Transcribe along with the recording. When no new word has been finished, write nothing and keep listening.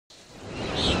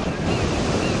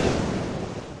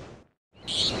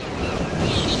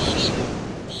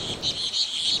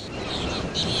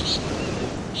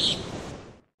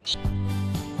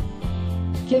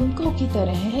किमको की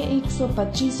तरह है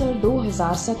 125 और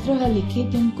 2017 लिखे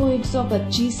किमको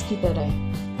 125 की तरह।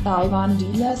 ताइवान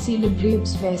डीला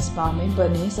सिलिब्रेब्स वेस्पा में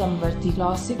बने समवर्ती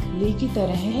क्लासिक ले की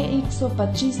तरह है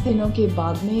 125 दिनों के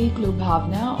बाद में एक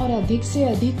लुभावना और अधिक से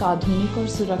अधिक आधुनिक और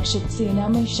सुरक्षित सेना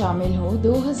में शामिल हो।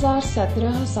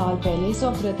 2017 साल पहले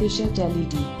 100%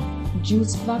 LED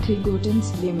jusqu'aux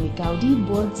क्लिग्नोटंस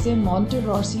बोर्ड से montre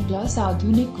aussi प्लस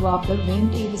आधुनिक वापर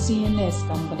वेंट एवसीएन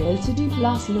एस्कम्बर LCD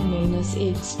प्लस लुमिनस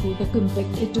एक स्कूटर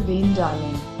कम्पैक्ट इटवेन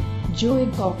डालें, जो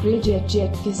एक कॉर्पोरेट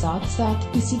जेट के साथ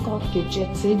साथ किसी कॉकपिट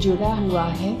जेट से जुड़ा हुआ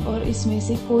है और इसमें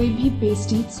से कोई भी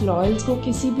पेस्टिट्स लॉयल्स को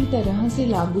किसी भी तरह से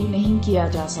लागू नहीं किया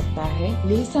जा सकता है।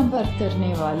 ले संपर्क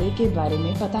करने वाले के बारे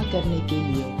में पता करने के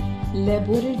लिए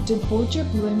लेबोरेट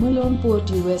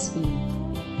पोर्ट USB